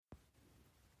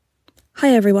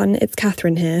Hi everyone, it's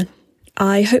Catherine here.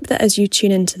 I hope that as you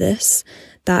tune into this,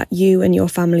 that you and your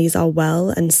families are well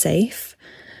and safe.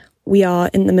 We are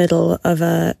in the middle of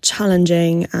a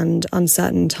challenging and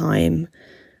uncertain time,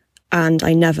 and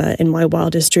I never in my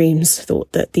wildest dreams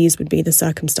thought that these would be the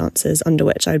circumstances under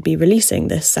which I would be releasing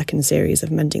this second series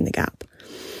of Mending the Gap.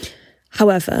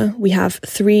 However, we have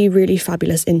 3 really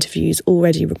fabulous interviews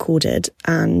already recorded,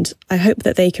 and I hope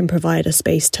that they can provide a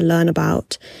space to learn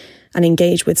about and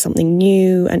engage with something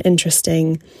new and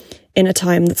interesting in a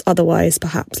time that's otherwise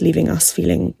perhaps leaving us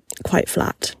feeling quite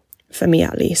flat, for me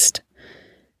at least.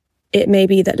 It may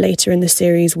be that later in the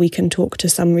series we can talk to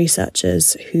some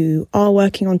researchers who are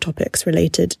working on topics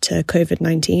related to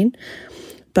COVID-19,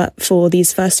 but for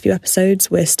these first few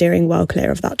episodes we're steering well clear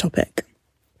of that topic.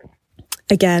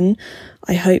 Again,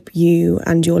 I hope you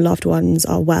and your loved ones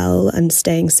are well and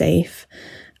staying safe,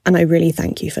 and I really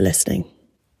thank you for listening.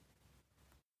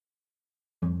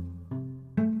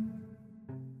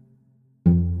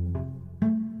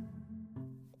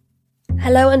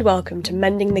 Hello and welcome to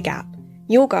Mending the Gap,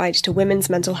 your guide to women's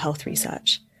mental health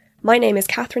research. My name is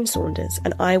Catherine Saunders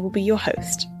and I will be your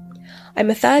host. I'm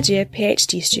a third-year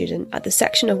PhD student at the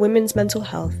section of Women's Mental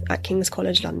Health at King's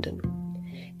College London.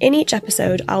 In each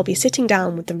episode, I'll be sitting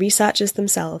down with the researchers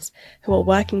themselves who are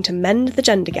working to mend the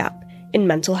gender gap in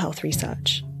mental health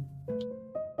research.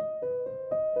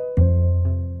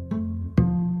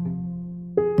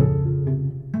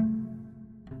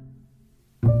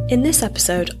 In this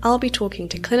episode, I'll be talking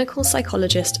to clinical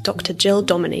psychologist Dr. Jill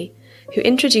Dominy, who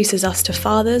introduces us to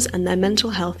fathers and their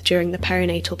mental health during the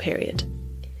perinatal period.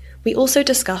 We also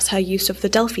discuss her use of the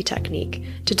Delphi technique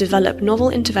to develop novel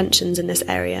interventions in this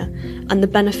area and the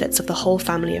benefits of the whole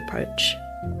family approach.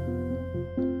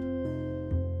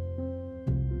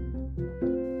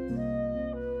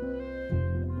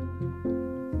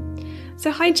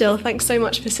 So hi Jill, thanks so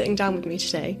much for sitting down with me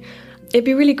today. It'd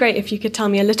be really great if you could tell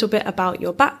me a little bit about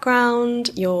your background,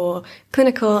 your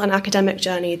clinical and academic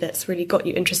journey that's really got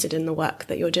you interested in the work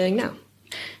that you're doing now.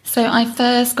 So I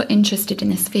first got interested in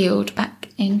this field back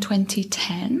in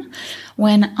 2010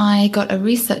 when I got a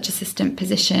research assistant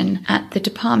position at the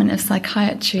Department of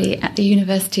Psychiatry at the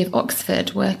University of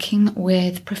Oxford, working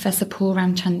with Professor Paul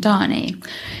Ramchandani.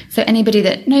 So anybody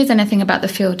that knows anything about the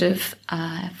field of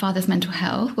father's mental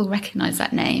health will recognise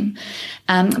that name,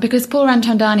 because Paul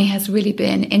Ramchandani has really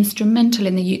been instrumental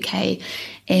in the UK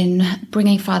in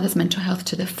bringing fathers' mental health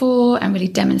to the fore and really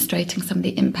demonstrating some of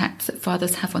the impacts that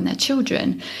fathers have on their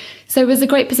children. So it was a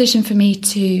great position for me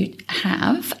to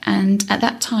have, and at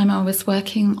that time I was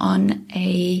working on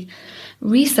a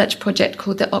research project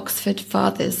called the Oxford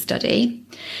Fathers Study.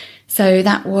 So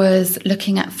that was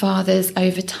looking at fathers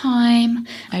over time,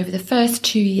 over the first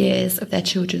 2 years of their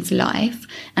children's life,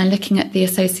 and looking at the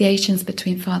associations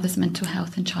between fathers' mental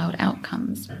health and child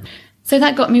outcomes. So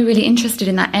that got me really interested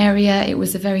in that area. It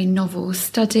was a very novel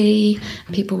study.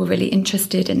 People were really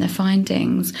interested in the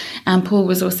findings. And Paul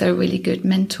was also a really good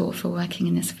mentor for working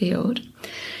in this field.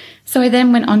 So I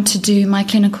then went on to do my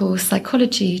clinical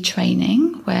psychology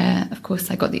training, where, of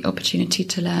course, I got the opportunity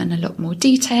to learn a lot more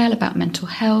detail about mental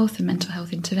health and mental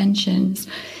health interventions.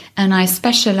 And I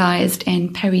specialised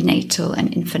in perinatal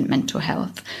and infant mental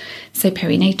health. So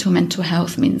perinatal mental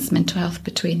health means mental health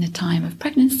between the time of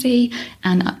pregnancy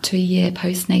and up to a year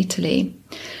postnatally.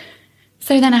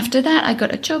 So then after that, I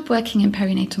got a job working in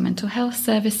perinatal mental health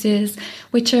services,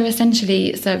 which are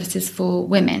essentially services for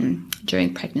women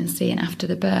during pregnancy and after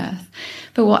the birth.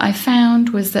 But what I found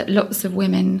was that lots of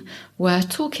women were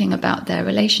talking about their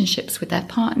relationships with their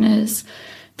partners,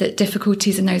 that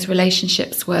difficulties in those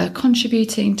relationships were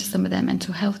contributing to some of their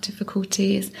mental health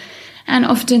difficulties. And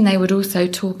often they would also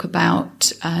talk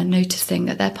about noticing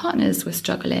that their partners were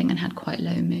struggling and had quite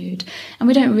low mood. And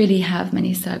we don't really have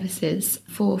many services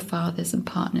for fathers and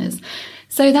partners.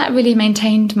 So that really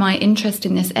maintained my interest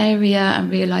in this area and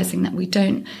realising that we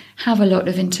don't have a lot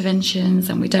of interventions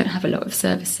and we don't have a lot of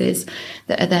services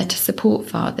that are there to support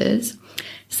fathers.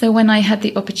 So when I had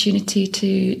the opportunity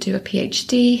to do a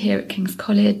PhD here at King's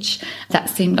College, that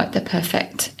seemed like the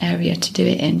perfect area to do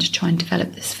it in, to try and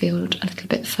develop this field a little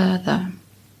bit further.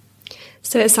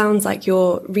 So it sounds like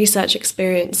your research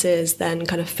experiences then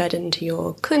kind of fed into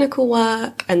your clinical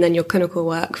work, and then your clinical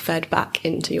work fed back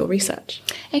into your research.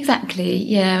 Exactly,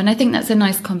 yeah. And I think that's a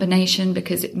nice combination,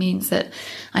 because it means that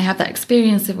I have that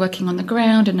experience of working on the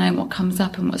ground and knowing what comes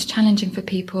up and what's challenging for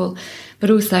people,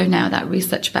 but also now that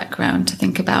research background to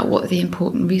think about what are the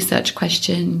important research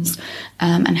questions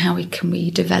and how can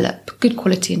we develop good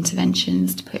quality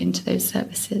interventions to put into those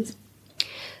services.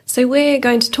 So we're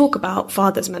going to talk about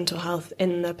fathers' mental health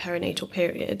in the perinatal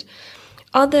period.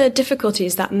 Are the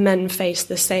difficulties that men face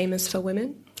the same as for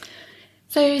women?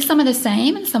 So some are the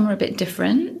same and some are a bit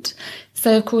different.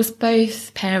 So, of course,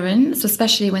 both parents,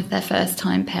 especially when they're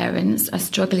first-time parents, are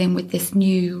struggling with this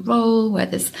new role where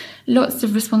there's lots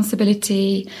of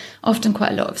responsibility, often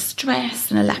quite a lot of stress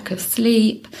and a lack of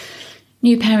sleep.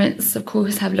 New parents, of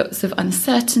course, have lots of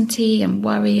uncertainty and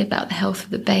worry about the health of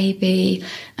the baby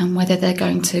and whether they're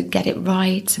going to get it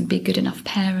right and be good enough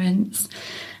parents.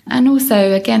 And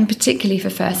also, again, particularly for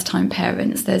first-time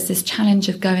parents, there's this challenge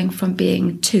of going from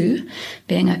being two,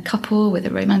 being a couple with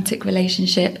a romantic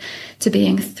relationship, to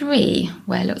being three,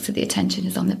 where lots of the attention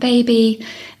is on the baby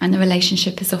and the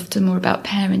relationship is often more about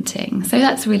parenting. So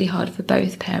that's really hard for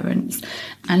both parents.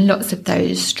 And lots of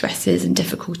those stresses and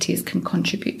difficulties can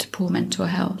contribute to poor mental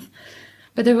health.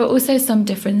 But there are also some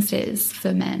differences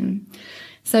for men.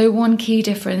 So one key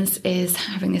difference is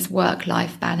having this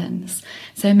work-life balance.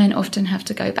 So men often have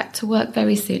to go back to work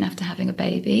very soon after having a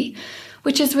baby,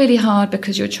 which is really hard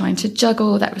because you're trying to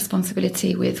juggle that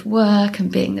responsibility with work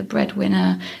and being the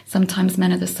breadwinner. Sometimes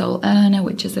men are the sole earner,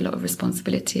 which is a lot of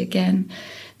responsibility again.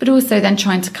 But also then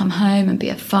trying to come home and be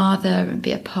a father and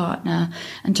be a partner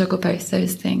and juggle both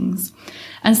those things.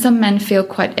 And some men feel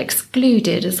quite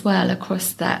excluded as well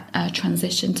across that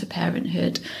transition to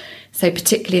parenthood. So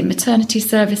particularly in maternity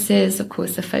services, of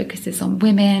course, the focus is on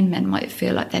women. Men might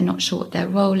feel like they're not sure what their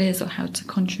role is or how to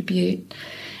contribute.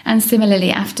 And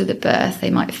similarly, after the birth, they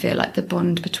might feel like the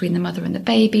bond between the mother and the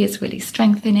baby is really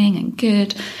strengthening and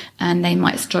good, and they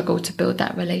might struggle to build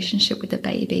that relationship with the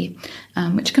baby,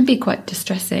 which can be quite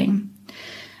distressing.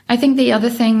 I think the other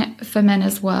thing for men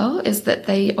as well is that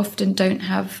they often don't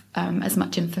have as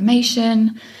much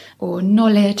information or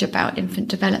knowledge about infant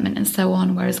development and so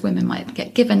on, whereas women might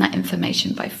get given that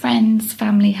information by friends,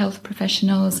 family, health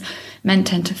professionals. Men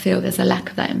tend to feel there's a lack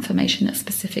of that information that's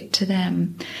specific to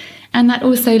them. And that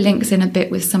also links in a bit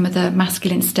with some of the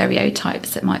masculine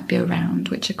stereotypes that might be around,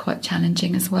 which are quite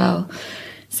challenging as well.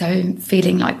 So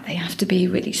feeling like they have to be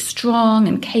really strong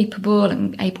and capable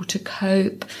and able to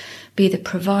cope, be the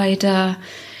provider.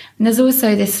 And there's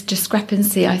also this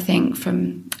discrepancy, I think,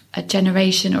 from a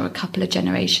generation or a couple of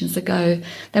generations ago.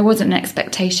 There wasn't an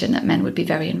expectation that men would be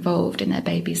very involved in their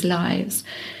babies' lives.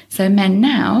 So men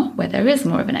now, where there is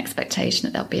more of an expectation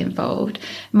that they'll be involved,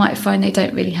 might find they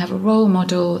don't really have a role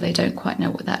model, they don't quite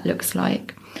know what that looks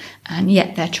like. And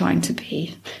yet they're trying to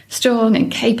be strong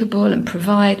and capable and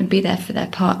provide and be there for their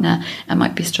partner, and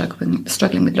might be struggling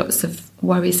with lots of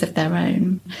worries of their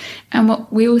own. And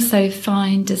what we also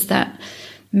find is that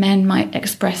men might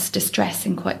express distress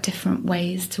in quite different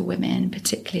ways to women,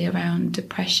 particularly around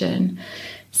depression.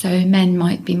 So men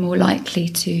might be more likely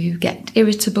to get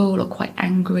irritable or quite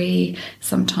angry,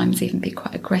 sometimes even be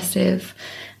quite aggressive,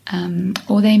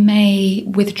 or they may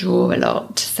withdraw a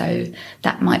lot. So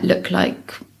that might look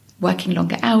like working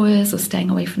longer hours or staying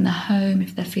away from the home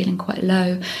if they're feeling quite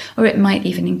low, or it might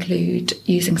even include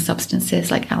using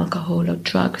substances like alcohol or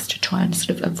drugs to try and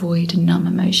sort of avoid and numb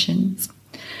emotions.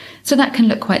 So that can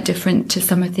look quite different to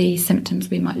some of the symptoms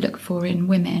we might look for in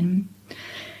women.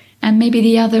 And maybe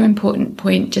the other important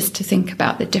point, just to think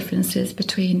about the differences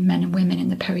between men and women in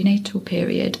the perinatal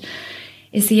period,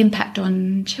 is the impact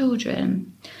on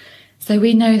children. So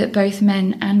we know that both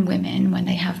men and women, when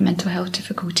they have mental health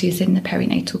difficulties in the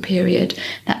perinatal period,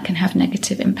 that can have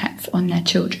negative impacts on their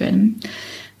children.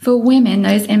 For women,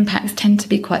 those impacts tend to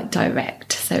be quite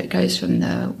direct. So it goes from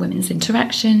the women's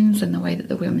interactions and the way that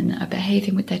the women are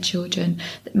behaving with their children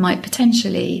that might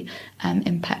potentially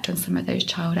impact on some of those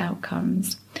child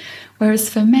outcomes. Whereas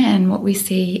for men, what we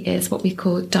see is what we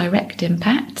call direct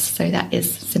impacts. So that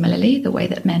is similarly the way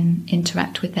that men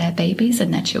interact with their babies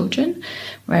and their children,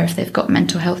 where if they've got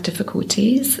mental health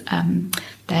difficulties,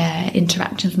 their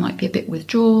interactions might be a bit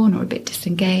withdrawn or a bit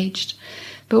disengaged.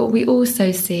 But what we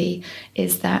also see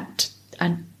is that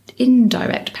an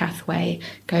indirect pathway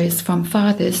goes from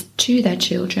fathers to their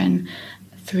children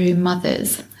through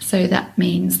mothers. So that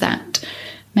means that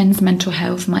men's mental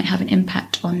health might have an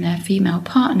impact on their female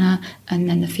partner, and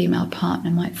then the female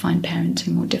partner might find parenting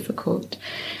more difficult.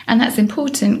 And that's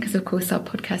important because, of course, our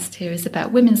podcast here is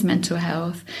about women's mental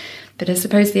health. But I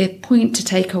suppose the point to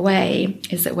take away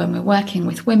is that when we're working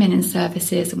with women in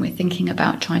services and we're thinking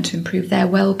about trying to improve their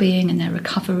well-being and their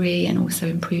recovery and also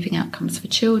improving outcomes for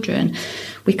children,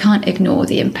 we can't ignore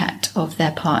the impact of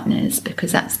their partners,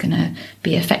 because that's going to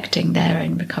be affecting their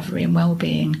own recovery and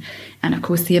well-being. And of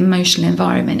course, the emotional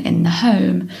environment in the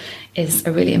home is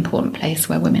a really important place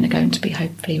where women are going to be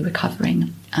hopefully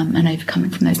recovering and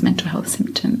overcoming from those mental health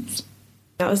symptoms.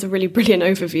 That was a really brilliant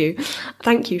overview.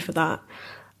 Thank you for that.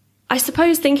 I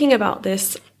suppose thinking about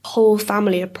this, whole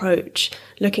family approach,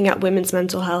 looking at women's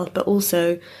mental health, but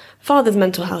also father's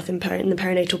mental health in the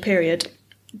perinatal period.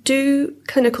 Do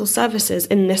clinical services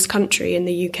in this country, in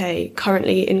the UK,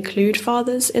 currently include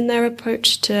fathers in their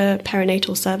approach to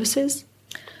perinatal services?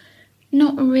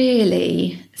 Not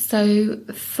really. So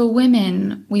for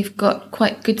women, we've got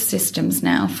quite good systems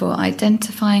now for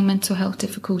identifying mental health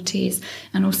difficulties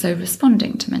and also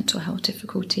responding to mental health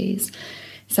difficulties.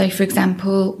 So, for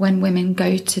example, when women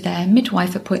go to their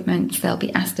midwife appointments, they'll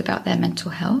be asked about their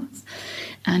mental health.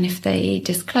 And if they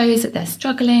disclose that they're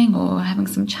struggling or having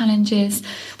some challenges,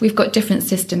 we've got different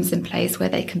systems in place where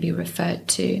they can be referred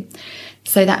to.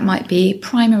 So that might be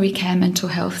primary care mental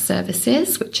health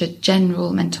services, which are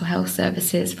general mental health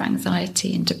services for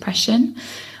anxiety and depression.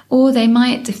 Or they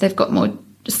might, if they've got more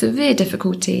severe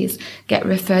difficulties, get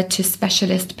referred to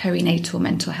specialist perinatal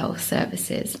mental health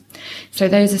services. So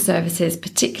those are services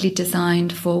particularly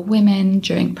designed for women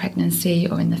during pregnancy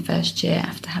or in the first year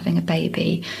after having a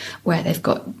baby, where they've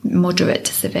got moderate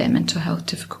to severe mental health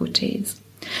difficulties.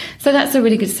 So that's a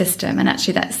really good system, and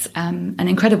actually that's an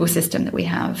incredible system that we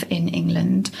have in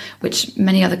England, which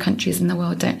many other countries in the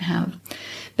world don't have.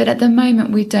 But at the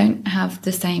moment, we don't have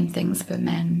the same things for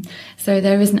men. So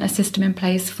there isn't a system in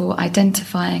place for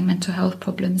identifying mental health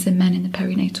problems in men in the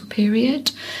perinatal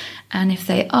period. And if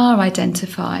they are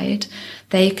identified,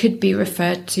 they could be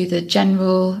referred to the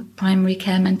general primary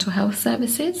care mental health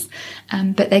services,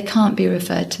 but they can't be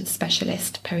referred to the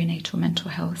specialist perinatal mental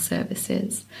health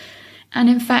services. And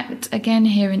in fact, again,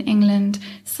 here in England,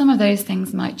 some of those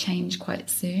things might change quite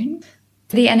soon.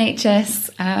 The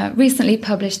NHS recently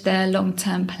published their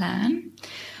long-term plan,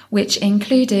 which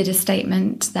included a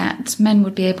statement that men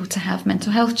would be able to have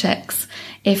mental health checks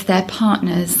if their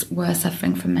partners were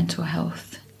suffering from mental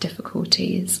health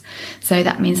difficulties. So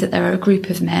that means that there are a group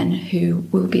of men who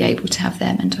will be able to have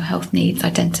their mental health needs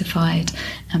identified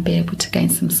and be able to gain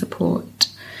some support.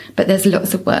 But there's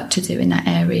lots of work to do in that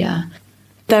area.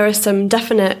 There are some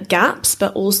definite gaps,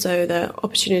 but also there are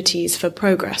opportunities for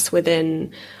progress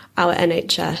within our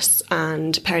NHS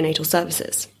and perinatal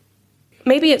services.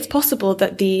 Maybe it's possible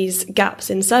that these gaps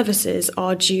in services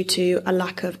are due to a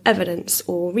lack of evidence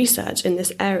or research in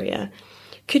this area.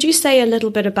 Could you say a little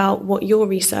bit about what your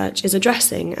research is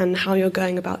addressing and how you're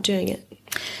going about doing it?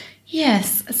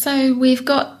 Yes, so we've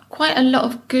got quite a lot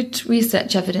of good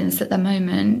research evidence at the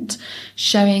moment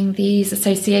showing these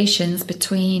associations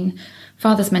between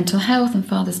father's mental health and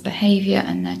father's behaviour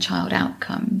and their child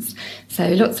outcomes. So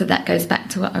lots of that goes back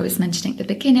to what I was mentioning at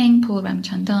the beginning, Paul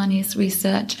Ramchandani's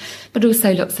research, but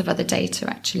also lots of other data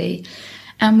actually.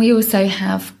 And we also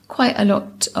have quite a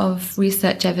lot of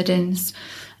research evidence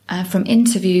from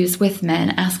interviews with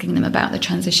men asking them about the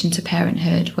transition to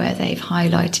parenthood, where they've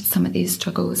highlighted some of these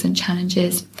struggles and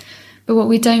challenges. But what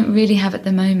we don't really have at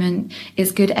the moment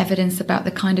is good evidence about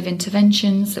the kind of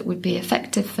interventions that would be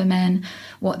effective for men,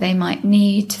 what they might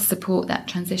need to support that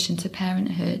transition to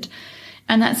parenthood.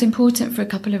 And that's important for a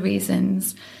couple of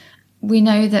reasons. We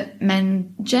know that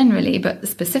men generally, but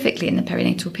specifically in the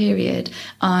perinatal period,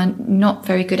 are not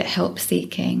very good at help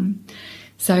seeking.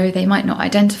 So they might not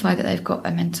identify that they've got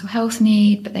a mental health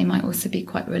need, but they might also be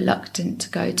quite reluctant to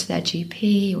go to their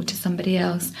GP or to somebody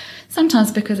else,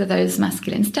 sometimes because of those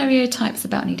masculine stereotypes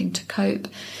about needing to cope,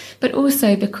 but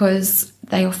also because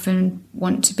they often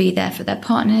want to be there for their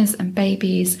partners and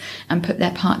babies and put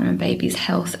their partner and baby's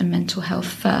health and mental health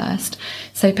first.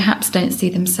 So perhaps don't see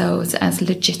themselves as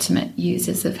legitimate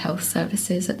users of health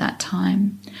services at that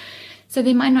time. So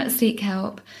they might not seek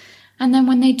help. And then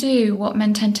when they do, what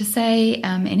men tend to say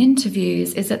in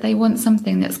interviews is that they want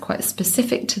something that's quite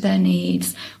specific to their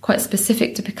needs, quite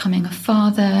specific to becoming a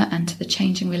father and to the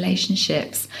changing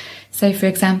relationships. So, for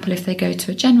example, if they go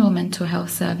to a general mental health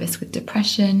service with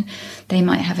depression, they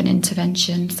might have an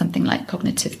intervention, something like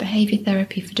cognitive behaviour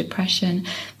therapy for depression,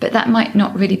 but that might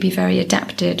not really be very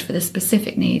adapted for the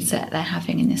specific needs that they're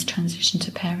having in this transition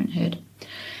to parenthood.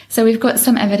 So we've got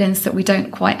some evidence that we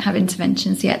don't quite have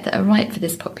interventions yet that are right for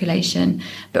this population,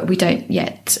 but we don't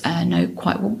yet know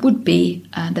quite what would be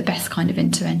the best kind of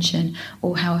intervention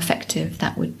or how effective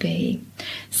that would be.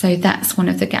 So that's one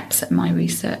of the gaps that my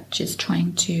research is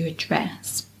trying to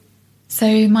address.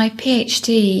 So my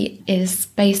PhD is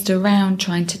based around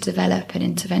trying to develop an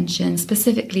intervention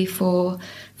specifically for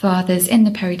fathers in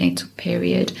the perinatal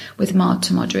period with mild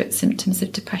to moderate symptoms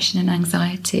of depression and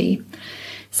anxiety.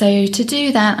 So to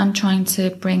do that, I'm trying to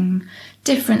bring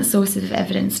different sources of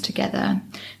evidence together.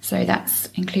 So that's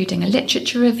including a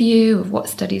literature review of what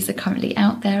studies are currently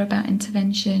out there about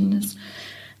interventions.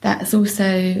 That's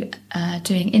also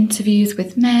doing interviews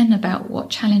with men about what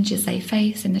challenges they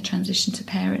face in the transition to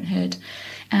parenthood.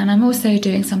 And I'm also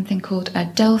doing something called a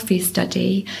Delphi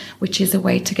study, which is a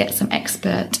way to get some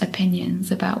expert opinions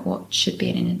about what should be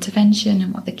in an intervention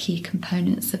and what the key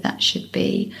components of that should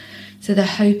be. So the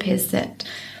hope is that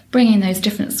bringing those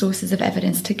different sources of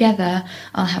evidence together,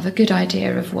 I'll have a good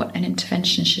idea of what an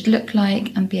intervention should look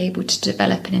like and be able to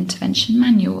develop an intervention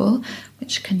manual,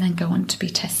 which can then go on to be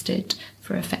tested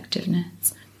for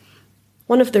effectiveness.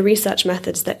 One of the research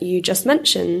methods that you just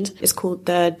mentioned is called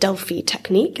the Delphi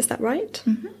technique, is that right?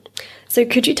 Mm-hmm. So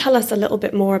could you tell us a little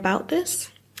bit more about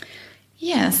this?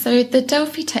 Yeah, so the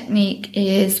Delphi technique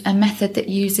is a method that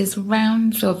uses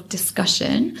rounds of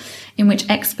discussion in which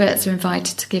experts are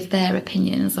invited to give their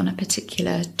opinions on a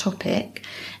particular topic.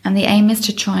 And the aim is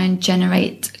to try and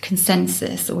generate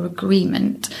consensus or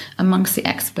agreement amongst the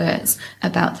experts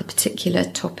about the particular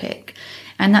topic.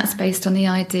 And that's based on the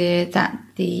idea that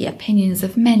the opinions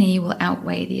of many will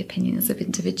outweigh the opinions of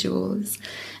individuals,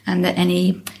 and that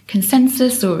any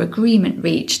consensus or agreement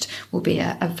reached will be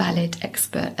a valid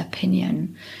expert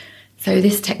opinion. So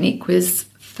this technique was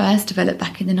first developed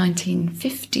back in the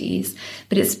 1950s,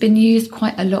 but it's been used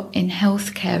quite a lot in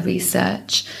healthcare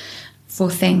research for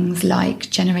things like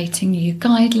generating new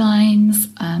guidelines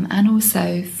and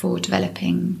also for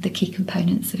developing the key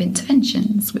components of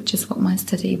interventions, which is what my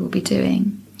study will be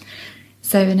doing.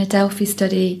 So in a Delphi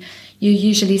study, you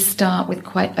usually start with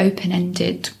quite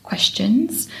open-ended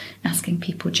questions, asking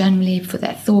people generally for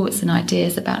their thoughts and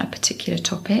ideas about a particular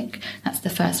topic. That's the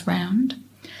first round.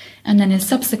 And then in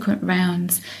subsequent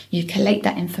rounds, you collate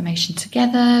that information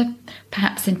together,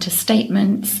 perhaps into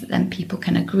statements that then people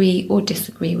can agree or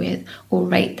disagree with or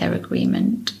rate their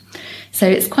agreement. So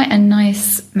it's quite a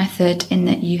nice method in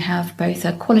that you have both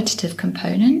a qualitative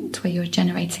component where you're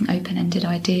generating open-ended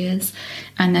ideas,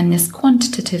 and then this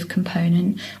quantitative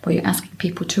component where you're asking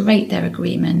people to rate their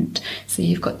agreement. So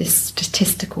you've got this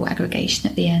statistical aggregation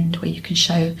at the end where you can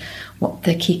show what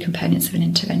the key components of an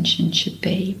intervention should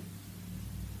be.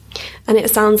 And it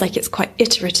sounds like it's quite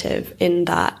iterative in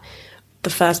that the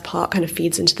first part kind of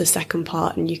feeds into the second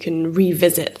part and you can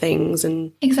revisit things.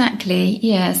 And Exactly,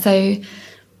 yeah. So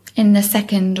in the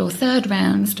second or third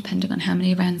rounds, depending on how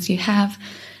many rounds you have,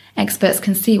 experts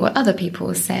can see what other people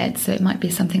have said. So it might be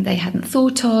something they hadn't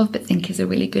thought of but think is a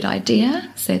really good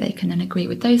idea, so they can then agree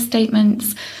with those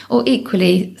statements. Or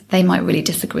equally, they might really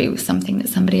disagree with something that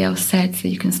somebody else said, so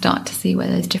you can start to see where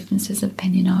those differences of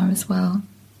opinion are as well.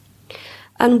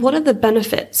 And what are the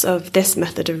benefits of this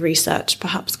method of research,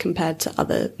 perhaps compared to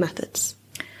other methods?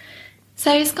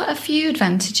 So it's got a few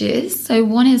advantages. So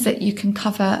one is that you can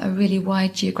cover a really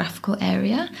wide geographical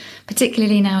area,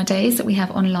 particularly nowadays that we have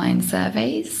online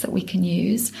surveys that we can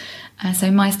use.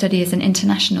 So my study is an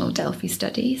international Delphi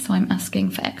study, so I'm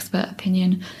asking for expert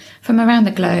opinion from around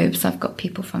the globe. So I've got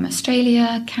people from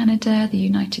Australia, Canada, the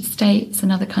United States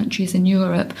and other countries in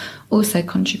Europe also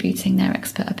contributing their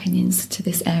expert opinions to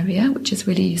this area, which is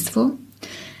really useful.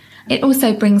 It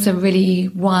also brings a really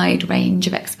wide range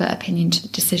of expert opinion to the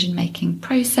decision-making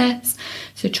process,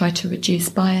 so try to reduce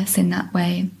bias in that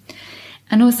way.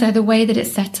 And also the way that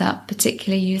it's set up,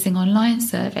 particularly using online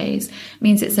surveys,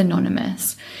 means it's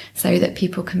anonymous, so that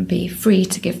people can be free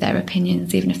to give their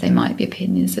opinions, even if they might be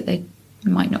opinions that they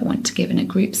might not want to give in a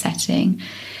group setting.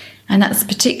 And that's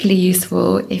particularly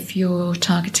useful if you're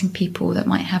targeting people that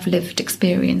might have lived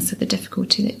experience of the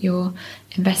difficulty that you're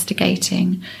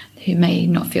investigating, who may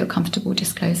not feel comfortable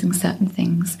disclosing certain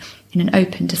things in an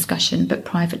open discussion, but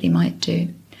privately might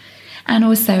do. And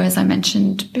also, as I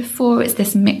mentioned before, it's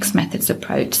this mixed methods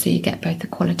approach, so you get both the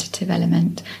qualitative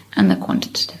element and the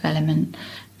quantitative element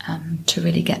to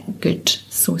really get good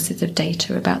sources of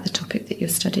data about the topic that you're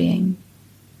studying.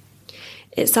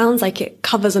 It sounds like it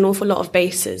covers an awful lot of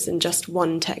bases in just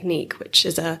one technique, which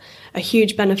is a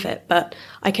huge benefit, but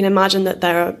I can imagine that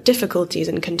there are difficulties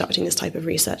in conducting this type of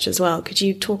research as well. Could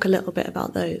you talk a little bit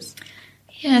about those?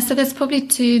 Yeah, so there's probably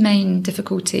two main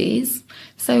difficulties.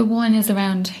 So one is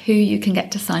around who you can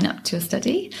get to sign up to your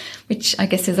study, which I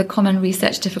guess is a common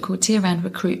research difficulty around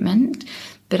recruitment.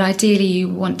 But ideally you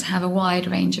want to have a wide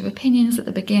range of opinions at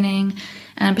the beginning,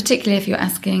 and particularly if you're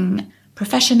asking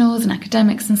professionals and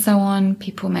academics and so on,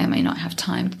 people may or may not have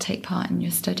time to take part in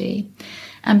your study.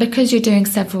 And because you're doing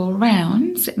several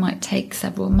rounds, it might take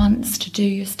several months to do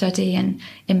your study, and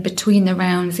in between the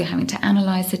rounds you're having to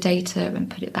analyse the data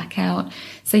and put it back out.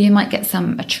 So you might get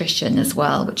some attrition as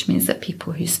well, which means that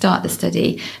people who start the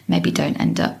study maybe don't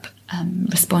end up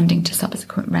responding to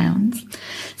subsequent rounds.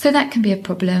 So that can be a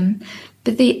problem.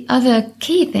 But the other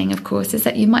key thing, of course, is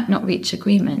that you might not reach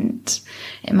agreement.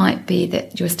 It might be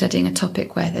that you're studying a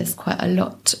topic where there's quite a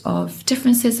lot of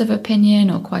differences of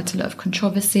opinion or quite a lot of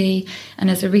controversy.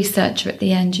 And as a researcher at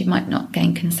the end, you might not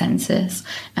gain consensus.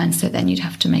 And so then you'd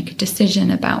have to make a decision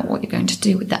about what you're going to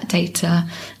do with that data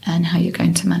and how you're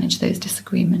going to manage those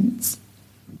disagreements.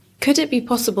 Could it be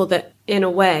possible that, in a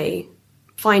way,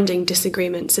 finding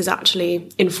disagreements is actually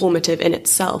informative in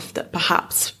itself, that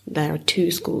perhaps there are two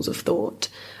schools of thought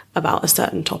about a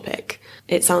certain topic?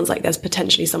 It sounds like there's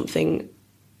potentially something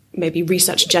maybe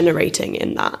research generating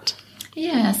in that.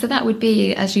 Yeah, so that would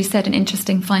be, as you said, an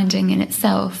interesting finding in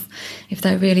itself, if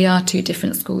there really are two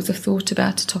different schools of thought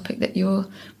about a topic that you're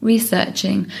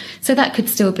researching. So that could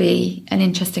still be an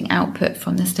interesting output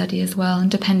from the study as well. And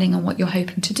depending on what you're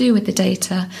hoping to do with the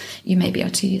data, you may be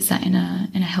able to use that in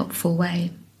a helpful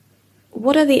way.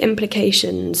 What are the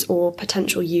implications or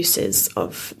potential uses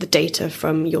of the data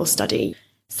from your study?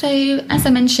 So, as I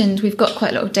mentioned, we've got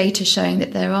quite a lot of data showing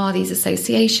that there are these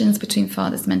associations between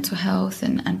fathers' mental health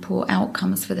and poor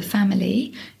outcomes for the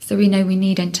family. So we know we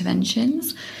need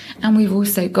interventions. And we've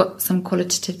also got some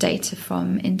qualitative data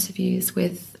from interviews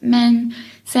with men,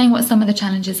 saying what some of the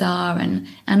challenges are and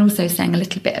also saying a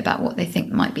little bit about what they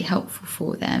think might be helpful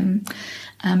for them.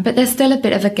 But there's still a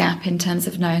bit of a gap in terms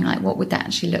of knowing what would that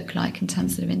actually look like in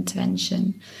terms of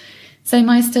intervention. So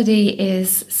my study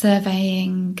is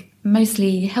surveying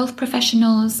mostly health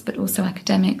professionals, but also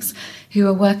academics who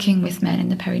are working with men in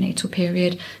the perinatal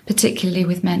period, particularly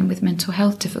with men with mental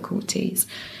health difficulties.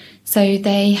 So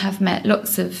they have met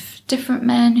lots of different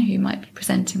men who might be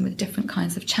presenting with different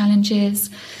kinds of challenges.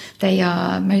 They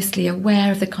are mostly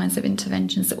aware of the kinds of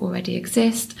interventions that already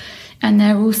exist, and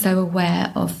they're also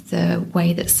aware of the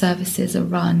way that services are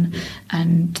run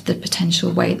and the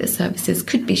potential way that services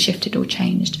could be shifted or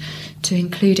changed to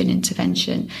include an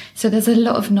intervention. So there's a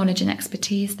lot of knowledge and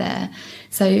expertise there.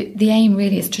 So the aim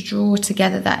really is to draw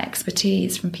together that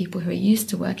expertise from people who are used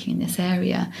to working in this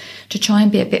area to try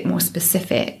and be a bit more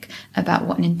specific about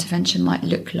what an intervention might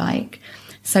look like.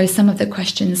 So some of the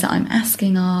questions that I'm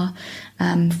asking are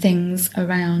things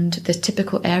around the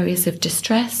typical areas of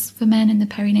distress for men in the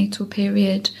perinatal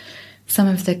period, some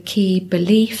of the key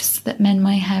beliefs that men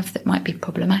might have that might be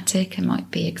problematic and might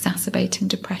be exacerbating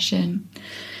depression,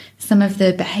 some of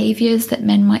the behaviours that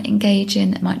men might engage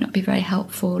in that might not be very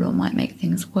helpful or might make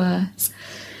things worse,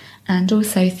 and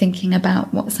also thinking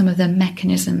about what some of the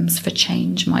mechanisms for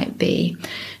change might be.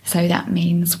 So that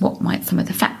means what might some of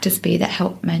the factors be that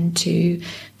help men to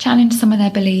challenge some of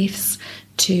their beliefs,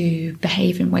 to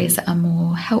behave in ways that are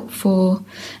more helpful,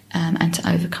 and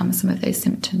to overcome some of those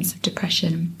symptoms of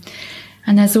depression.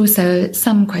 And there's also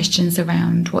some questions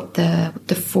around what the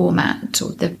format or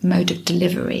the mode of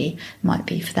delivery might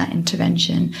be for that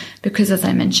intervention. Because as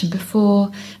I mentioned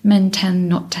before, men tend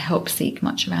not to help seek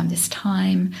much around this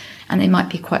time, and they might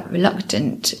be quite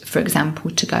reluctant, for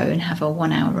example, to go and have a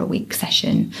 1 hour a week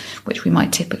session, which we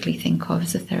might typically think of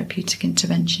as a therapeutic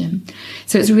intervention.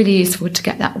 So it's really useful to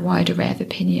get that wide array of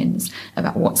opinions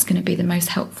about what's going to be the most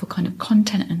helpful kind of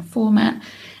content and format.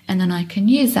 And then I can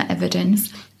use that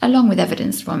evidence, along with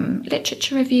evidence from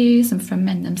literature reviews and from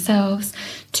men themselves,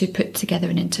 to put together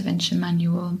an intervention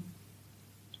manual.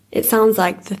 It sounds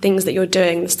like the things that you're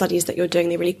doing, the studies that you're doing,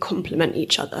 they really complement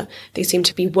each other. They seem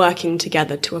to be working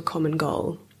together to a common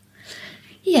goal.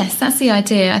 Yes, that's the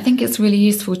idea. I think it's really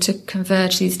useful to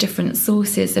converge these different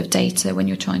sources of data when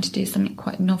you're trying to do something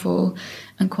quite novel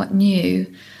and quite new,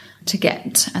 to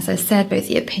get, as I said, both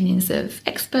the opinions of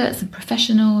experts and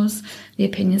professionals, the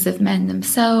opinions of men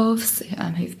themselves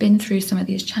who've been through some of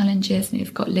these challenges and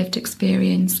who've got lived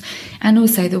experience, and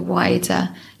also the wider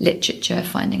literature,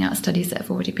 finding out studies that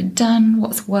have already been done,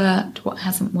 what's worked, what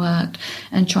hasn't worked,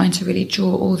 and trying to really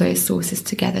draw all those sources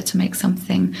together to make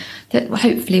something that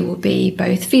hopefully will be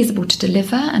both feasible to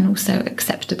deliver and also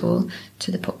acceptable to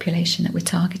the population that we're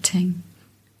targeting.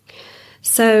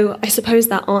 So I suppose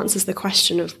that answers the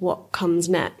question of what comes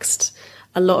next.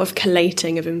 A lot of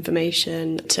collating of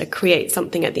information to create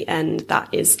something at the end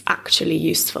that is actually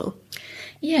useful.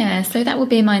 Yeah, so that will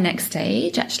be my next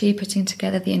stage, actually putting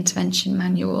together the intervention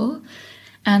manual.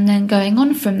 And then going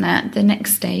on from that, the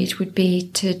next stage would be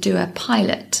to do a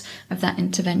pilot of that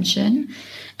intervention.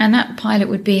 And that pilot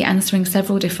would be answering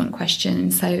several different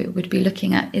questions. So it would be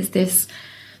looking at, is this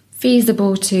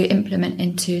feasible to implement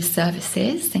into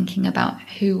services, thinking about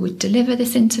who would deliver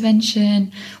this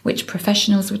intervention, which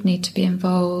professionals would need to be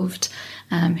involved,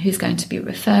 who's going to be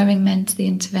referring men to the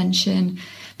intervention,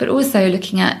 but also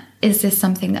looking at, is this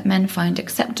something that men find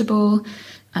acceptable?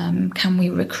 Can we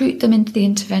recruit them into the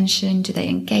intervention? Do they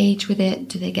engage with it?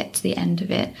 Do they get to the end of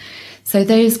it? So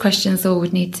those questions all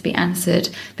would need to be answered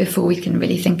before we can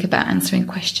really think about answering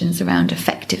questions around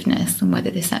effectiveness and whether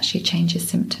this actually changes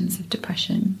symptoms of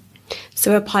depression.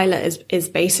 So a pilot is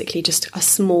basically just a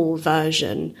small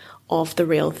version of the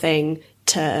real thing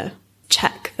to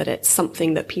check that it's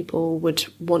something that people would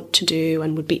want to do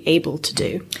and would be able to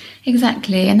do.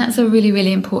 Exactly, and that's a really,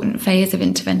 really important phase of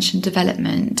intervention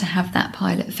development, to have that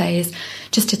pilot phase,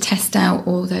 just to test out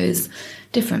all those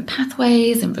different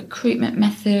pathways and recruitment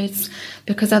methods,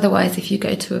 because otherwise if you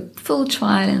go to a full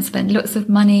trial and spend lots of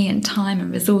money and time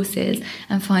and resources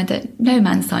and find that no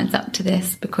man signs up to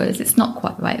this because it's not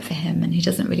quite right for him and he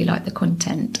doesn't really like the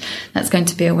content, that's going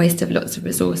to be a waste of lots of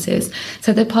resources.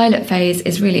 So the pilot phase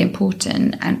is really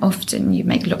important, and often you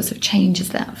make lots of changes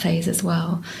to that phase as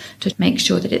well to make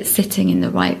sure that it's sitting in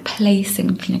the right place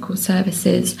in clinical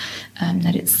services,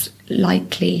 that it's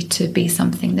likely to be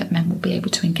something that men will be able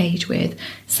to engage with,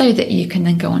 so that you can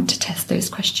then go on to test those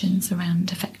questions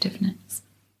around effectiveness.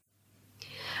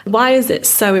 Why is it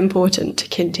so important to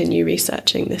continue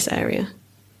researching this area?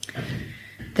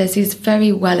 There's these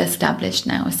very well established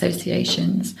now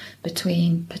associations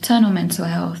between paternal mental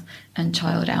health and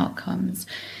child outcomes.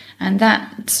 And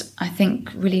that, I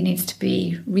think, really needs to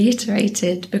be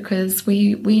reiterated, because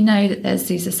we know that there's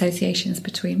these associations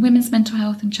between women's mental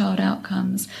health and child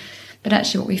outcomes. But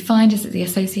actually what we find is that the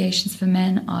associations for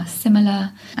men are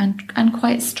similar and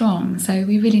quite strong. So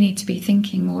we really need to be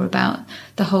thinking more about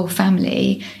the whole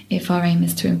family if our aim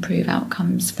is to improve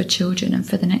outcomes for children and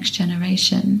for the next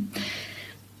generation.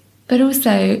 But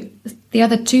also, the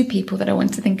other two people that I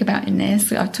want to think about in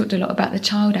this, I've talked a lot about the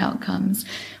child outcomes.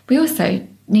 We also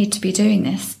need to be doing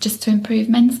this just to improve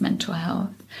men's mental health.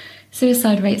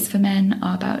 Suicide rates for men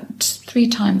are about 3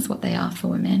 times what they are for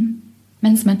women.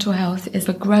 Men's mental health is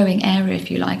a growing area, if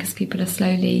you like, as people are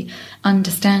slowly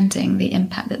understanding the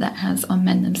impact that has on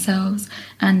men themselves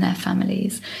and their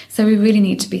families. So we really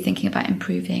need to be thinking about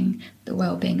improving the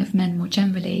well-being of men more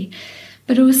generally.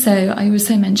 But also, I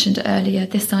also mentioned earlier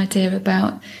this idea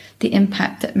about the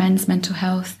impact that men's mental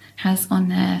health has on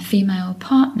their female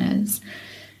partners,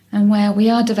 and where we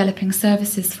are developing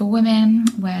services for women,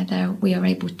 where we are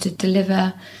able to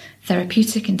deliver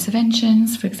therapeutic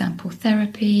interventions, for example,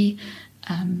 therapy.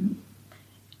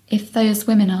 If those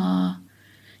women are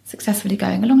successfully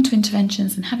going along to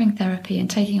interventions and having therapy and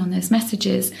taking on those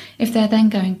messages, if they're then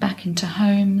going back into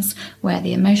homes where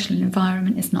the emotional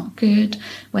environment is not good,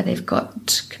 where they've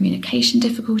got communication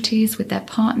difficulties with their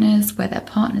partners, where their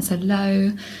partners are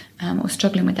low, or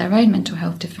struggling with their own mental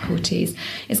health difficulties,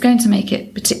 it's going to make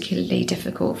it particularly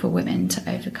difficult for women to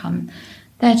overcome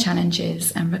their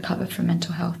challenges and recover from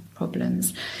mental health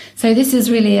problems. So this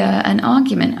is really an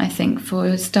argument, I think,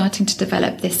 for starting to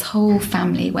develop this whole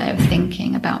family way of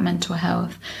thinking about mental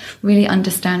health, really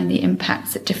understanding the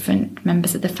impacts that different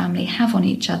members of the family have on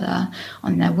each other,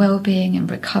 on their well-being and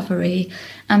recovery,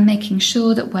 and making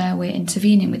sure that where we're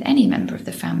intervening with any member of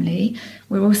the family,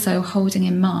 we're also holding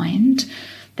in mind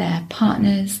their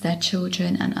partners, their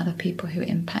children, and other people who are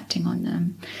impacting on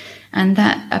them. And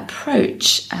that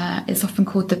approach is often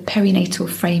called the perinatal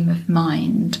frame of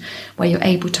mind, where you're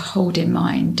able to hold in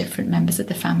mind different members of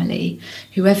the family,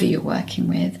 whoever you're working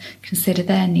with, consider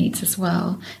their needs as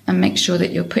well, and make sure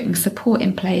that you're putting support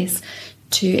in place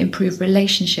to improve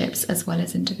relationships as well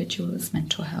as individuals'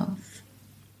 mental health.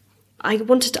 I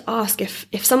wanted to ask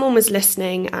if someone was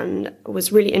listening and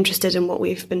was really interested in what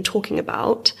we've been talking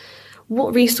about,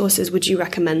 what resources would you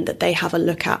recommend that they have a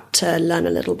look at to learn a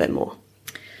little bit more?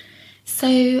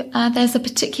 So there's a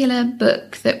particular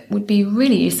book that would be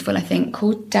really useful, I think,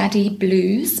 called Daddy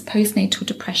Blues, Postnatal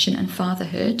Depression and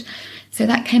Fatherhood. So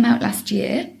that came out last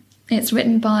year. It's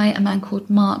written by a man called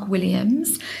Mark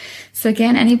Williams. So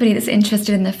again, anybody that's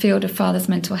interested in the field of father's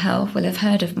mental health will have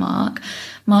heard of Mark.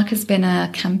 Mark has been a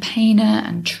campaigner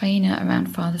and trainer around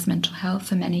father's mental health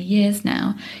for many years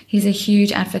now. He's a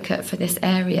huge advocate for this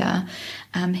area.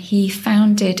 He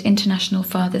founded International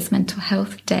Father's Mental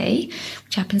Health Day,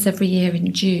 which happens every year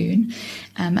in June,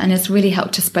 and has really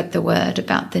helped to spread the word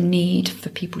about the need for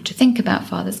people to think about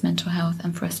father's mental health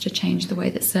and for us to change the way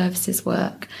that services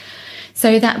work.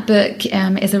 So that book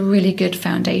is a really good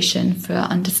foundation for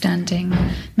understanding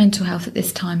mental health at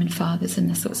this time in fathers and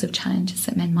the sorts of challenges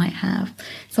that men might have.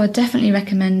 So I definitely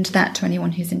recommend that to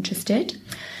anyone who's interested.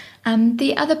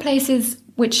 The other places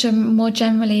which are more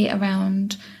generally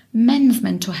around men's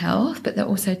mental health, but that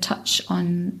also touch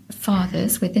on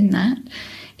fathers within that,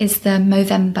 is the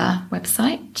Movember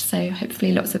website. So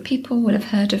hopefully lots of people will have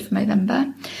heard of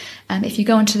Movember. If you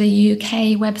go onto the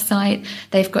UK website,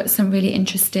 they've got some really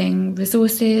interesting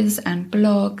resources and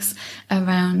blogs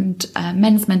around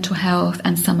men's mental health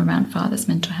and some around fathers'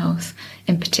 mental health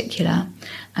in particular.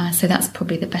 So that's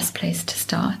probably the best place to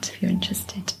start if you're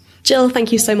interested. Jill,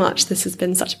 thank you so much. This has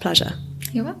been such a pleasure.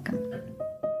 You're welcome.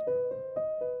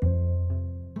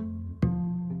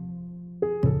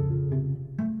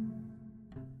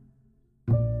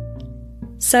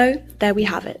 So there we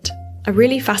have it. A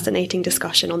really fascinating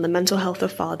discussion on the mental health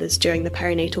of fathers during the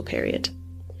perinatal period.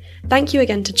 Thank you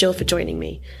again to Jill for joining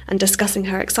me and discussing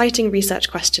her exciting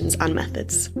research questions and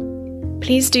methods.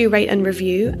 Please do rate and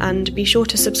review, and be sure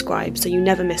to subscribe so you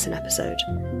never miss an episode.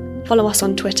 Follow us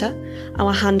on Twitter.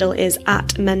 Our handle is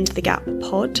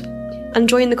 @MendTheGapPod, and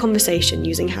join the conversation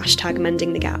using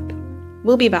 #MendingTheGap.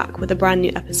 We'll be back with a brand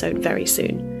new episode very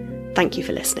soon. Thank you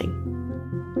for listening.